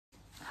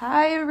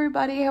Hi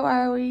everybody, how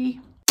are we?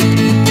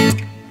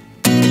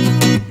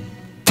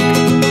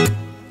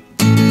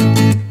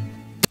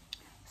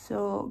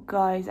 So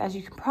guys, as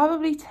you can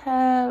probably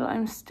tell,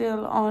 I'm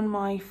still on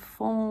my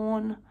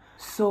phone.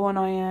 So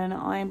annoying.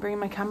 I'm bringing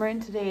my camera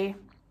in today.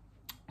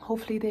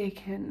 Hopefully they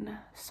can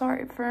sort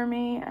it for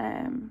me.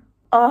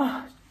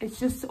 It's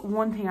just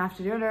one thing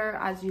after the other,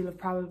 as you'll have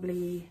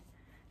probably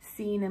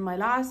seen in my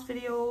last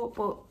video,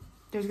 but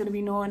there's going to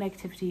be no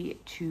negativity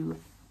today.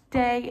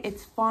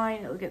 It's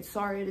fine, it'll get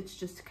sorted. It's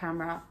just a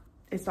camera.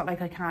 It's not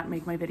like I can't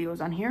make my videos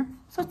on here,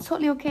 so it's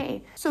totally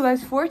okay. So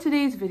guys, for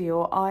today's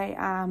video, I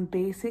am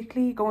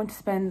basically going to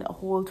spend a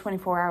whole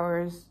 24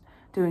 hours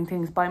doing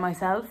things by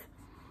myself.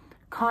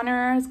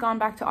 Connor has gone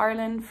back to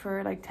Ireland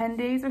for like 10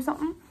 days or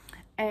something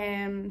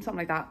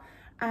like that,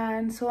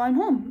 and so I'm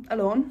home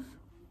alone.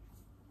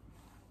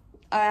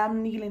 I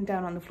am kneeling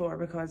down on the floor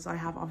because I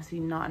have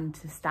obviously nothing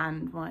to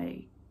stand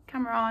my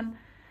camera on.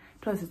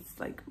 Plus it's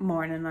like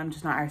morning and I'm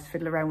just not arsed to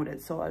fiddle around with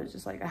it, so I was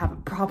just like, I have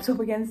it propped up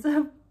against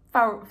the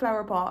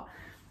flower pot,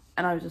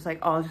 and I was just like,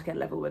 oh, I'll just get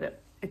level with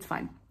it, it's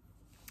fine.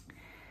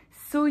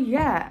 So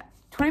yeah,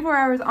 24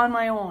 hours on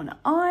my own.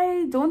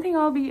 I don't think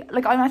I'll be,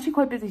 like, I'm actually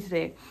quite busy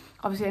today.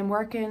 Obviously I'm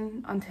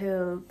working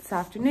until this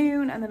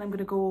afternoon, and then I'm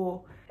gonna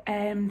go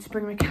to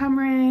bring my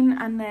camera in,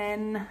 and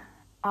then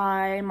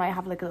I might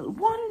have like a little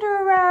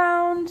wander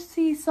around,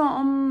 see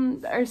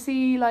something, or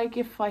see like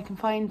if I can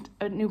find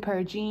a new pair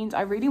of jeans.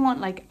 I really want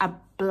like a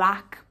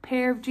black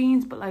pair of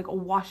jeans, but like a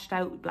washed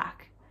out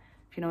black,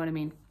 if you know what I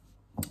mean.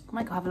 I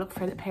might go have a look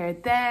for a pair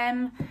of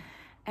them.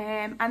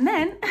 And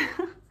then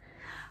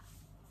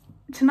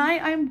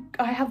tonight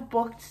I have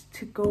booked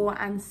to go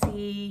and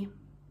see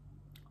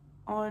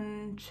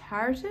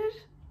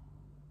Uncharted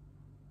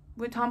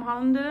with Tom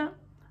Holland in it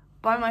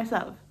by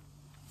myself.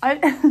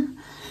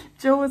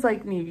 Joe was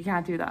like, Niamh, you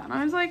can't do that. And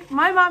I was like,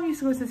 my mom used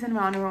to go to the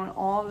cinema on her own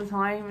all the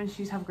time and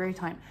she used to have a great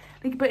time.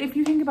 Like, but if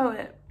you think about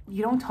it,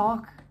 you don't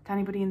talk to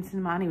anybody in the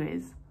cinema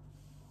anyways.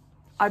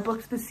 I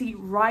booked the seat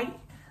right,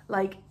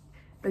 like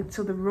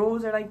so the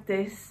rows are like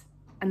this,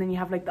 and then you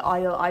have like the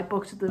aisle. I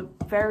booked the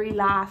very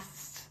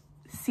last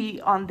seat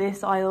on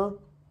this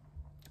aisle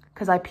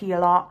because I pee a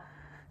lot,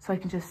 so I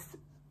can just,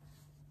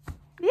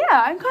 yeah,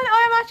 I'm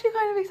actually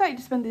kind of excited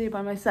to spend the day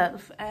by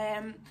myself.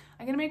 I'm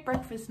gonna make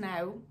breakfast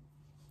now.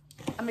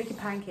 I'm making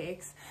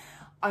pancakes.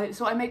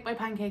 So I make my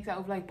pancakes out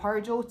of like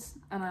porridge oats,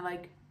 and I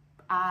like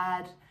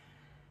add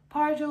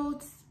porridge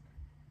oats,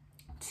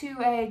 2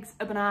 eggs,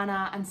 a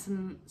banana and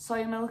some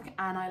soy milk,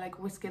 and I like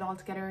whisk it all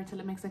together until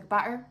it makes like a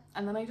batter,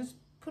 and then I just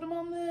put them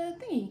on the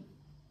thingy.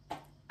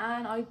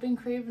 And I've been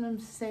craving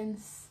them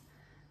since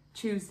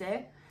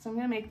Tuesday, so I'm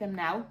gonna make them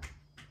now.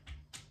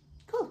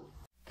 Cool.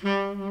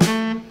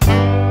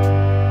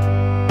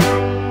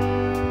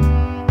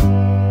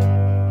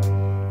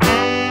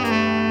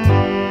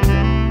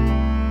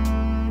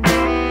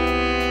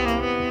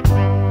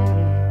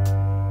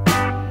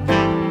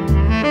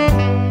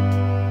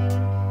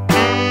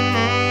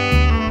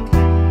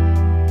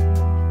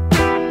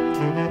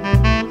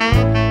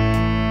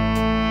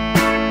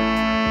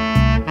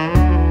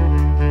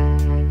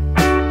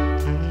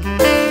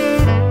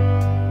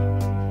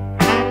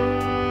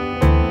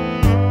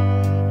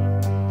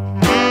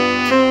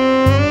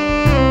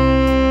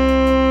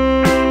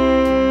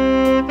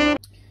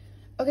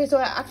 Okay, so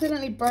I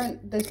accidentally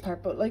burnt this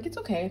part, but like, it's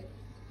okay.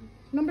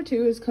 Number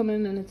 2 is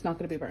coming and it's not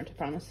going to be burnt, I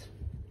promise.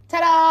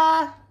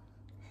 Ta-da!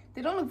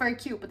 They don't look very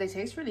cute, but they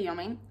taste really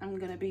yummy. I'm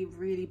going to be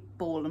really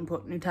bold and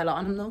put Nutella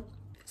on them though.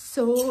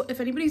 So if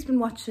anybody's been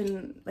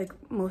watching like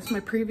most of my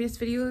previous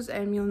videos,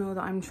 you'll know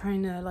that I'm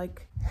trying to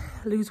like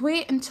lose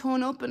weight and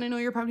tone up. And I know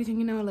you're probably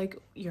thinking now, like,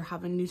 you're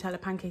having Nutella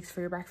pancakes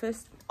for your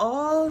breakfast.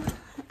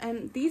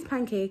 These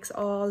pancakes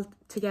all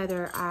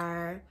together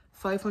are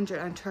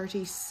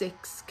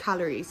 536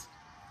 calories.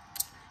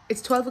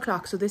 It's 12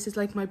 o'clock, so this is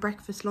like my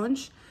breakfast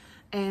lunch.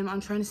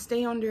 I'm trying to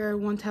stay under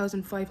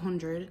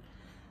 1,500.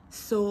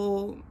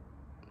 So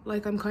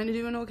like, I'm kind of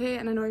doing okay.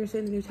 And I know you're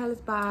saying the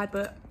Nutella's bad,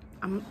 but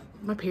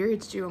my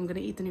period's due. I'm gonna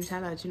eat the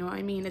Nutella, do you know what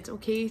I mean? It's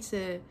okay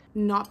to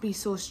not be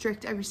so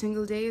strict every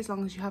single day as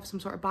long as you have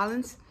some sort of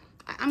balance.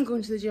 I'm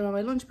going to the gym on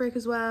my lunch break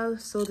as well,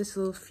 so this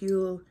will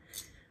fuel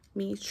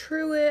me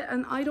through it,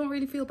 and I don't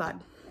really feel bad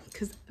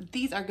because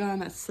these are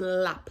gonna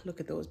slap. Look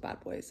at those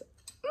bad boys.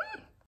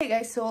 Hey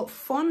guys, so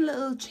fun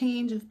little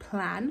change of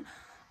plan.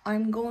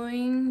 I'm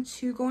going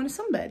to go in a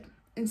sunbed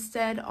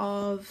instead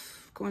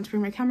of going to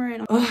bring my camera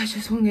in. Oh, I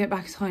just won't get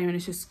back time and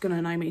it's just gonna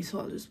annoy me, so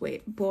I'll just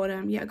wait. But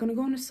yeah, I'm gonna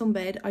go in a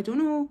sunbed. I don't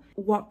know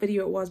what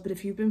video it was, but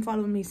if you've been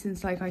following me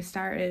since like I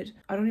started,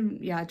 I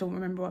don't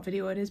remember what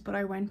video it is, but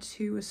I went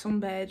to a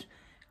sunbed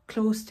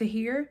close to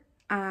here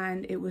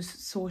and it was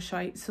so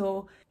shite.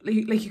 So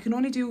like you can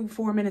only do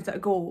 4 minutes at a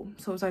go,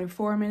 so it was either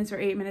 4 minutes or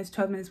 8 minutes,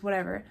 12 minutes,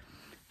 whatever.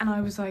 And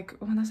I was like,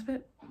 oh, that's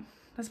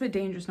a bit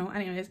dangerous. No,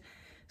 anyways,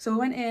 so I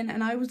went in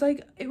and I was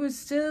like, it was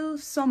still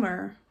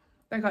summer.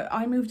 Like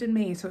I moved in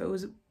May, so it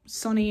was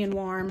sunny and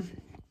warm.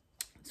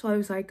 So I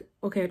was like,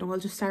 okay, no, I'll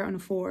just start on a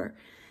 4.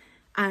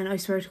 And I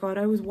swear to God,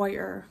 I was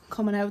whiter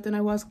coming out than I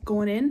was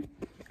going in.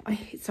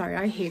 Sorry,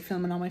 I hate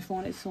filming on my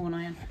phone. It's so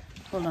annoying.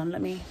 Hold on,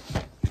 let me...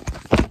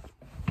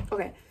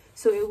 Okay,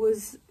 so it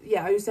was,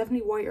 yeah, I was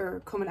definitely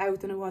whiter coming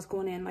out than I was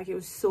going in. Like, it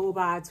was so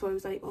bad. So I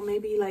was like, well,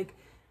 maybe, like,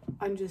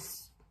 I'm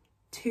just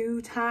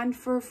too tanned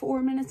for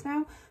 4 minutes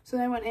now. So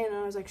then I went in and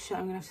I was like, shit,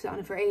 I'm gonna have to sit on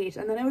it for 8.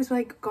 And then I was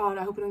like, God,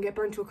 I hope I don't get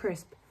burnt to a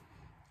crisp.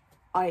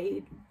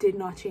 I did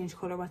not change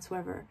colour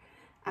whatsoever.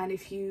 And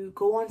if you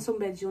go on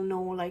sunbeds, you'll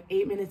know, like,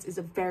 8 minutes is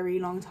a very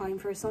long time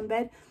for a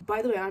sunbed.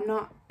 By the way, I'm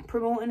not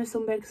promoting a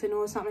sunbed because I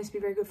know it's not meant to be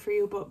very good for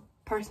you, but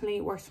personally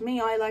it works for me.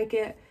 I like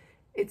it.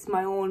 It's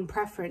my own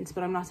preference,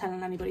 but I'm not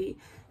telling anybody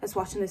that's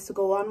watching this to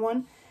go on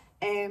one.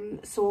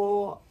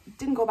 So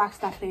didn't go back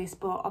to that place,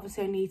 but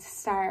obviously I need to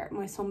start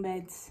my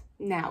sunbeds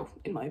now,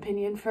 in my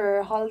opinion,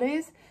 for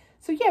holidays.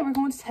 So yeah, we're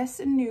going to test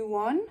a new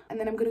one, and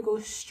then I'm going to go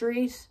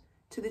straight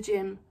to the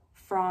gym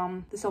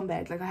from the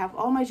sunbed. Like, I have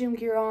all my gym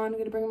gear on. I'm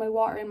going to bring my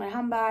water in my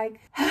handbag.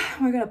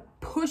 We're going to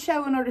push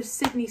out another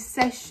Sydney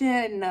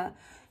session.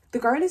 The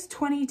girl is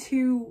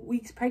 22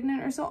 weeks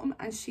pregnant or something,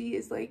 and she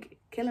is like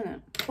killing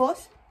it.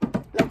 But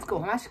let's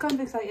go. I'm actually kind of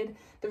excited.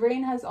 The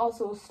rain has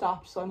also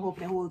stopped, so I'm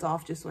hoping it holds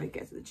off just so I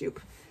get to the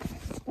tube.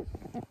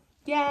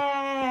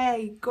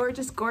 Yay!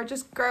 Gorgeous,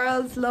 gorgeous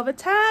girls love a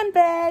tan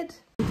bed.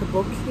 To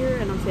book here,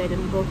 and obviously I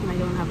didn't book and I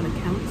don't have an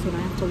account, so I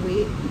have to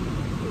wait.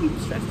 I'm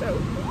stressed out.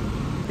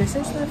 This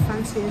is the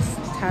fanciest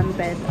tan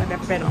bed I've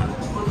ever been on.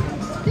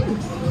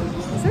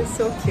 This is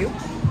so cute.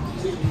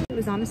 It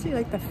was honestly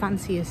like the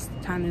fanciest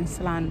tanning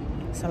salon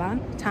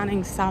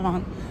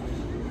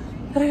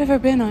that I've ever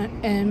been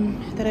on,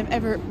 that I've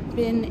ever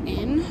been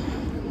in.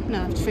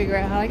 Now I have to figure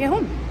out how I get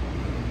home.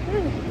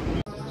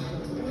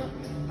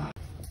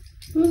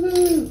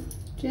 Woohoo!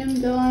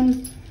 Gym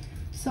done,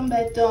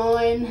 sunbed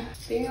done.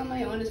 Being on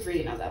my own is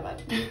really not that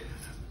bad.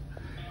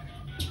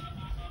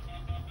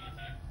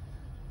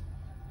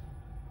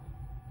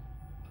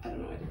 I don't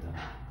know why I did that.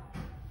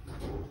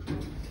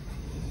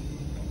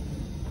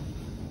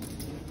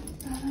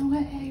 Run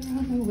away,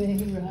 run away,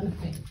 run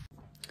away.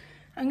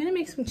 I'm gonna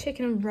make some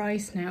chicken and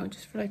rice now,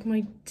 just for like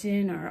my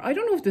dinner. I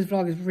don't know if this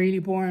vlog is really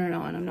boring or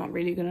not, and I'm not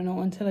really gonna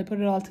know until I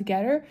put it all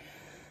together.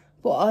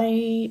 But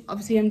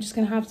obviously I'm just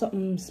gonna have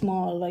something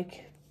small,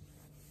 like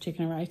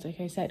chicken and rice, like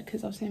I said,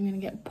 because obviously I'm gonna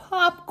get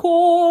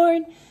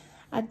popcorn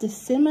at the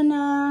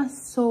cinema.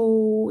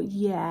 So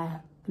yeah,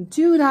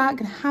 do that,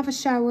 gonna have a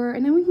shower,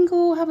 and then we can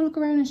go have a look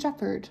around in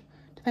Stratford,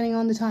 depending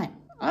on the time.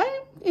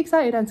 I'm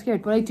excited and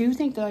scared, but I do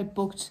think that I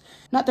booked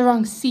not the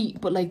wrong seat,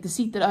 but like the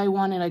seat that I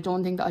wanted, I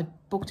don't think that I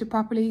booked it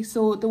properly.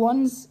 So the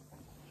last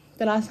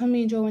time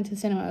me and Joe went to the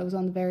cinema, I was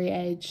on the very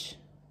edge,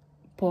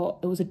 but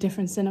it was a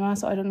different cinema,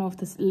 so I don't know if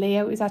this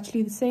layout is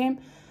actually the same.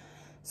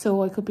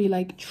 So I could be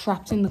like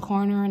trapped in the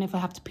corner, and if I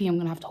have to pee, I'm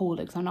gonna have to hold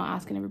it because I'm not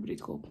asking everybody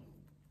to go.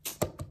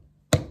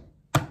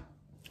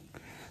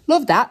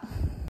 Love that.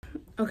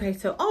 Okay,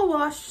 so all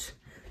washed,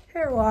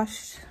 hair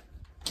washed.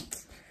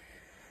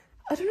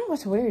 I don't know what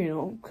to wear, you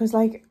know, because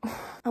like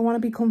I want to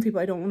be comfy,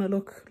 but I don't want to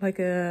look like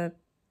a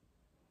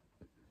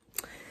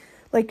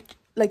like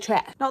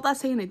trash. Not that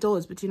saying it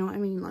does, but you know what I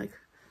mean. Like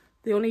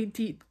the only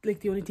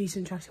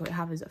decent tracksuit I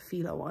have is a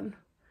Fila one,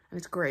 and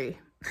it's grey.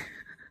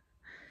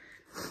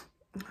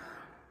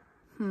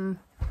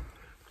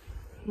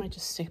 Might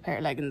just stick a pair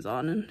of leggings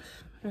on and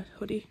a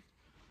hoodie.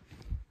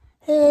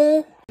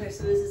 Hey. Okay,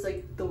 so this is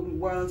like the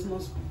world's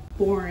most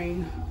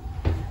boring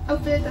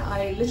outfit that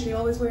I literally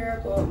always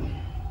wear, but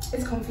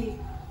it's comfy.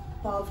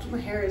 My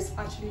hair is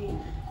actually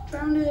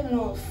drowned and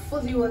all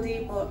fuzzy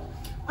wuzzy, but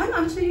I'm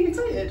actually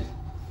excited.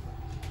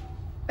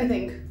 I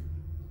think.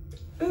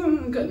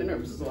 I'm kind of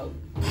nervous as well.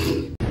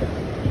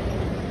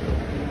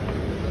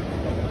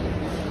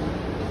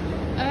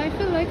 I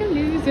feel like a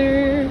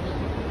loser.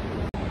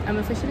 I'm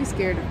officially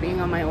scared of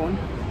being on my own.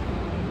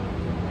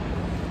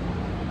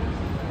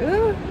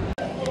 Ooh.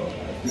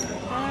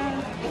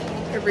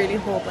 I really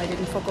hope I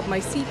didn't fuck up my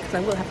seat because I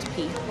will have to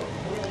pee.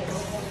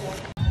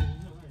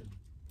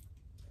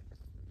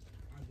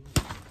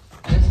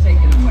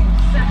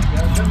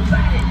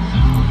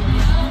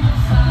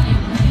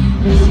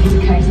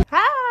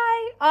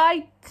 Hi!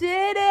 I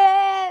did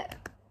it!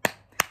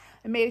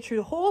 I made it through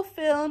the whole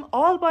film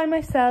all by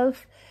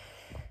myself.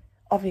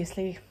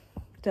 Obviously,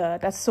 duh,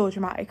 that's so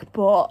dramatic,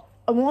 but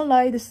I won't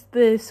lie,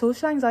 the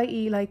social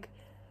anxiety, like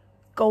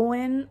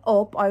going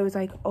up, I was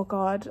like, oh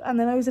god. And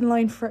then I was in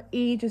line for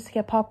ages to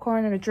get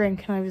popcorn and a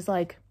drink, and I was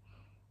like,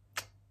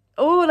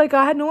 oh, like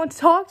I had no one to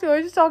talk to. I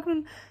was just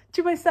talking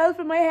to myself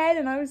in my head,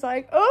 and I was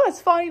like, oh,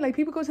 it's fine. Like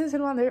people go to the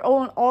cinema on their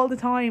own all the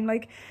time.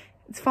 Like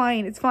it's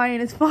fine, it's fine,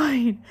 it's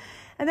fine.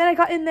 And then I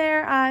got in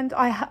there, and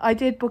I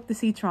did book the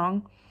seats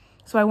wrong.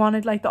 So I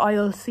wanted like the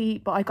aisle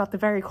seat, but I got the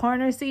very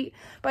corner seat.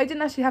 But I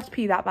didn't actually have to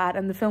pee that bad,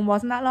 and the film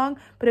wasn't that long,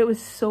 but it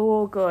was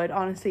so good.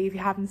 Honestly, if you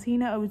haven't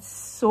seen it, I would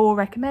so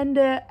recommend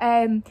it.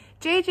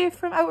 JJ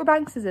from Outer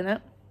Banks is in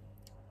it.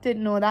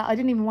 Didn't know that. I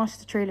didn't even watch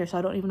the trailer, so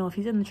I don't even know if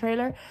he's in the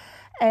trailer.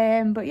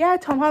 But yeah,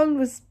 Tom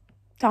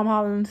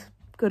Holland,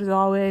 good as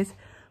always.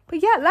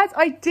 But yeah, lads,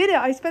 I did it.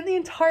 I spent the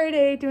entire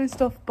day doing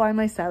stuff by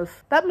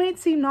myself. That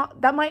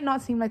might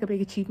not seem like a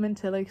big achievement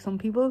to like some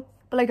people,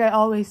 but like I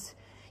always,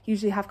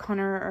 usually have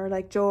Connor or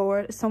like Joe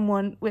or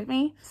someone with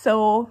me.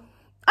 So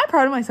I'm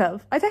proud of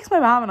myself. I texted my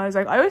mom and I was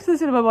like, I was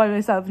listening to it by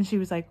myself, and she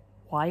was like,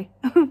 why?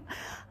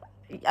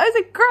 I was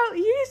like, girl,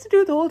 you used to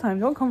do it the whole time,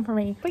 don't come for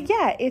me. But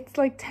yeah, it's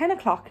like 10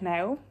 o'clock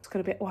now. Just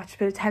gonna watch a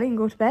bit of telly and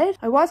go to bed.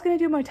 I was gonna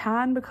do my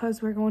tan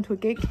because we're going to a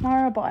gig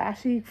tomorrow, but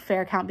actually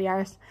fair can't be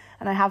arsed,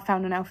 and I have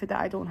found an outfit that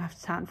I don't have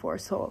to tan for.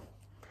 So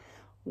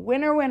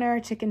winner winner,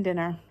 chicken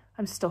dinner.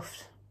 I'm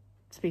stuffed,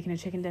 speaking of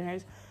chicken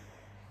dinners.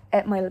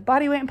 Ate my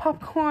body weight in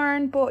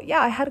popcorn. But yeah,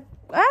 I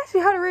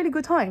actually had a really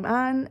good time.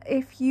 And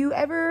if you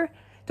ever,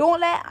 don't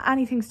let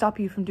anything stop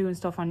you from doing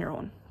stuff on your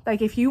own.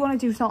 Like, if you want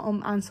to do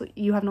something and so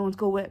you have no one to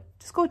go with,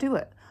 just go do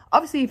it.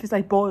 Obviously, if it's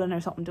like bowling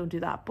or something, don't do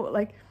that. But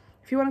like,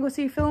 if you want to go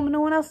see a film and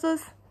no one else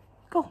does,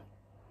 go.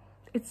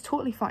 It's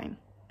totally fine.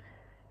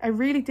 I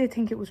really did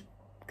think it was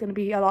going to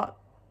be a lot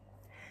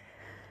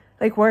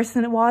like worse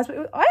than it was,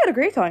 but I had a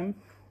great time.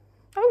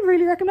 I would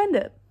really recommend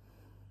it.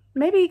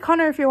 Maybe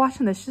Connor, if you're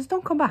watching this, just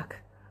don't come back.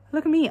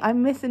 Look at me,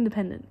 I'm Miss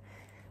Independent.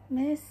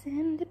 Miss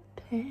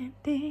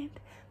Independent.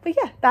 But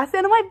yeah, that's the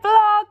end of my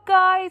vlog,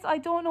 guys. I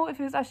don't know if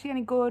it was actually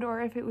any good or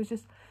if it was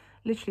just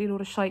literally a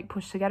load of shite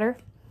pushed together.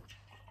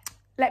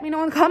 Let me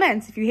know in the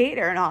comments if you hate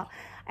it or not.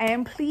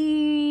 And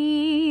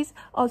please,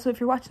 also, if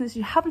you're watching this, if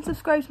you haven't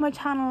subscribed to my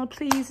channel,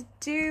 please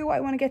do.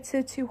 I want to get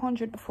to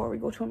 200 before we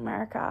go to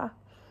America.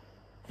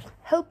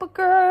 Help a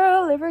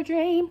girl live her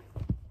dream.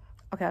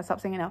 Okay, I'll stop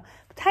singing now.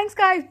 But thanks,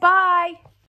 guys. Bye.